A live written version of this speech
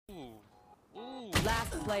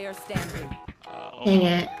player standing. Dang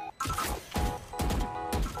it.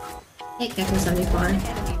 Hey, Gecko 74.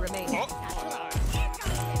 Enemy remaining.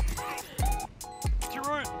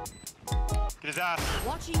 Get his ass.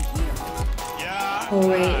 Watching here. Yeah. Oh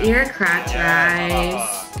wait, you're cracked, right?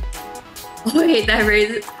 Oh wait, that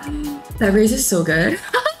raise is so good. Yeah,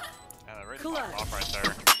 that raise is off right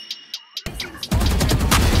there.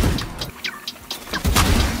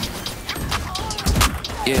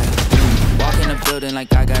 Yeah, walk in the building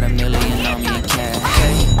like I got $1 million on me in cash.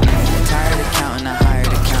 Okay, tired of counting, I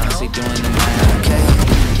hired accountants, they doing the math. Okay,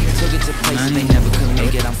 took it to places they never could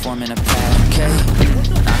make it. I'm forming a path. Okay,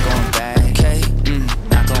 not going back. Okay,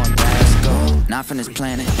 not going back. Let's go. Not from this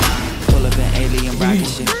planet. Pull up an alien rocket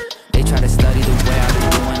ship. They try to study the way I've been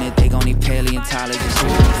doing it. They gon' need paleontologists.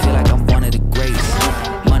 Feel like I'm one of the greats.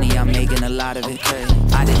 Money, I'm making a lot of it.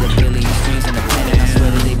 I did a billion streams in the planet. I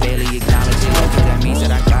swear that they barely acknowledge it. Okay, that means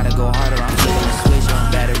that I gotta go harder. I'm flipping the switch.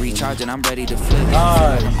 Battery charging, I'm ready to flip it.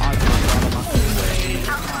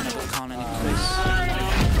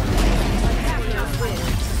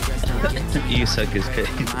 You suck his cake.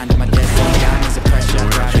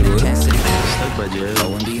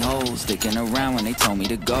 Lo and behold, sticking around when they told me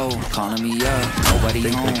to go. Calling me up, nobody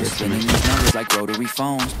home. Spinning these numbers like rotary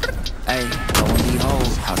phones. Hey, lo and behold,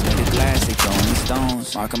 house made of glass, they throwing me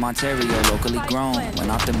stones. Markham, Ontario, locally grown.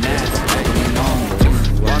 Went off the map, locally known.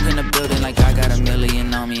 Walk in the building like I got $1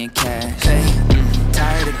 million on me in cash. Hey,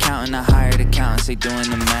 tired of counting, I hired accountants, they doing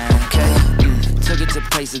the math. Okay, took it to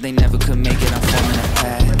places they never could make it. I'm forming a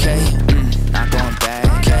path. Okay, not going back.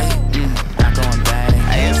 Okay, not going back.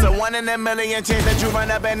 It's a 1 in a million chance that you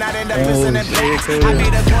run up and not end up missing in blacks. I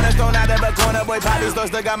made a cornerstone out of a corner, boy. Probably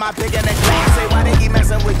still got my pick in the class. Say, why they keep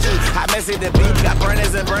messing with you? I mess it the beat. Got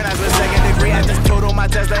burners and burnouts with second degree. I just told on my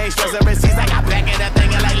Tesla, ain't stressing receipts. I got back in that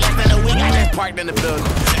thing in like less than a week. I just parked in the building.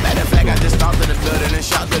 Matter of fact, I just stopped in the building and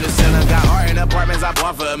shot to the ceiling. Got art in apartments I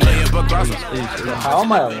bought for $1 million, but cross. How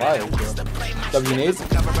am I alive, bro? W8?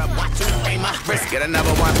 Get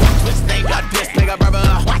another one. Twist thing got this nigga, brother.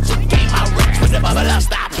 Watch it, game my rich. Twist the bubble up,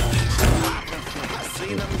 stop.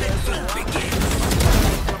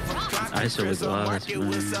 I saw the glass,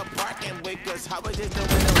 man.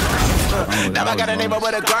 Now I got a neighbor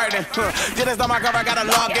with a garden. Just on my car, I got a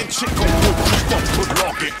login.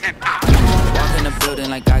 Walk in the building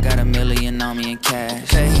like I got $1 million on me in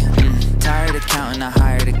cash. Hey, tired of counting, I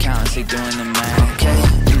hired accountants, they doing the math. Okay,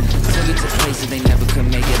 took it to places they never could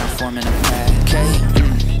make it. I'm forming a path. Okay,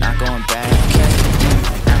 not going back. Okay,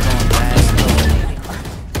 not going back.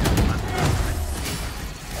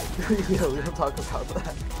 Yo, we don't talk about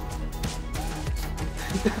that.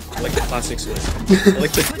 I like the classic switch. I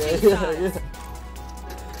like the Yeah.